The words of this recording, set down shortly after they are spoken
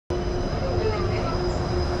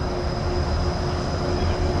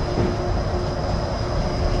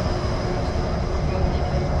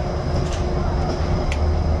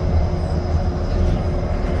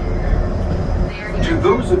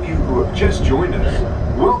just joined us,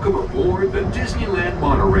 welcome aboard the Disneyland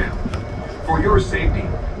Monorail. For your safety,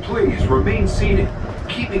 please remain seated,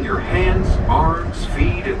 keeping your hands, arms,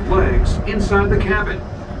 feet, and legs inside the cabin.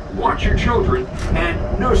 Watch your children,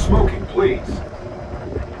 and no smoking, please.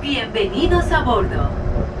 Bienvenidos a bordo.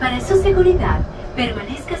 Para su seguridad,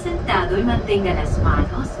 permanezca sentado y mantenga las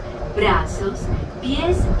manos, brazos,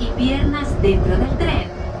 pies y piernas dentro del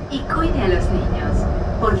tren y cuide a los niños.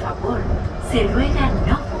 Por favor, se ruega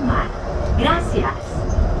no fumar. Gracias.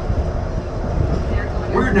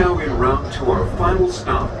 We're now en route to our final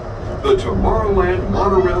stop, the Tomorrowland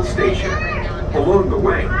Monorail Station. Along the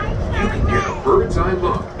way, you can get a bird's eye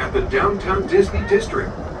look at the downtown Disney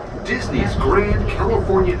district, Disney's Grand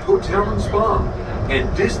Californian Hotel and Spa,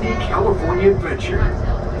 and Disney California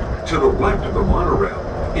Adventure. To the left of the monorail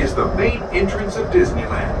is the main entrance of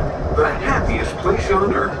Disneyland, the happiest place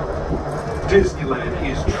on earth. Disneyland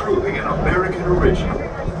is truly an American original.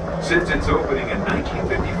 Since its opening in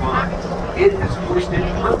 1955, it has hosted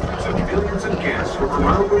hundreds of millions of guests from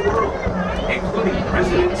around the world, including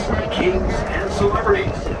presidents, kings, and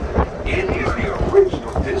celebrities. It is the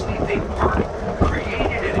original Disney theme park,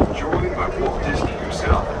 created and enjoyed by Walt Disney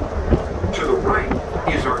himself. To the right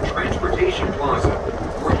is our transportation plaza,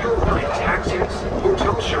 where you'll find taxis,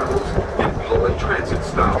 hotel shuttles, and public transit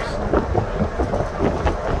stops.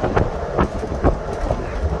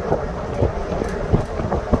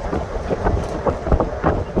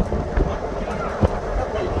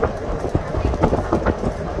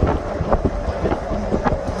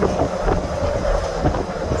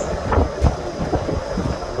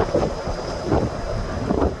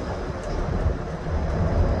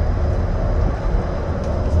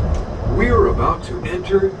 We're about to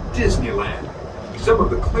enter Disneyland. Some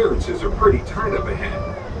of the clearances are pretty tight up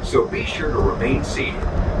ahead, so be sure to remain seated,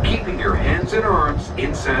 keeping your hands and arms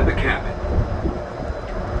inside the cabin.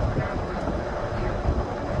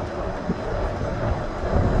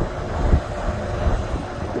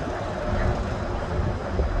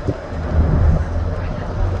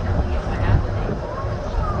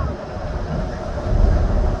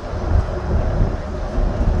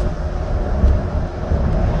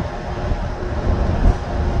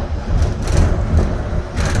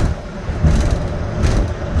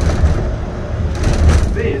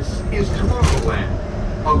 This is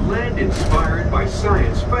Tomorrowland, a land inspired by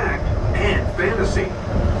science fact and fantasy.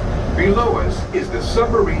 Below us is the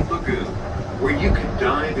Submarine Lagoon, where you can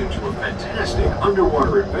dive into a fantastic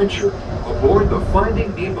underwater adventure aboard the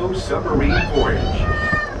Finding Nemo Submarine Voyage.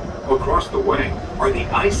 Across the way are the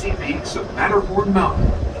icy peaks of Matterhorn Mountain,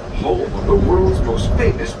 home of the world's most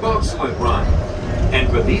famous bobsled run.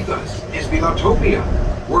 And beneath us is the Autopia,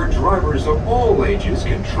 where drivers of all ages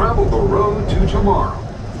can travel the road to tomorrow.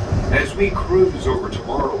 As we cruise over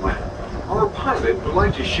Tomorrowland, our pilot would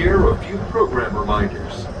like to share a few program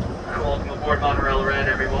reminders. Welcome aboard Monorail Red,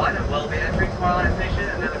 everyone, and we'll be entering Tomorrowland Station in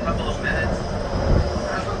another couple of minutes.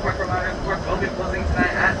 As a quick reminder, of course, we'll be closing tonight.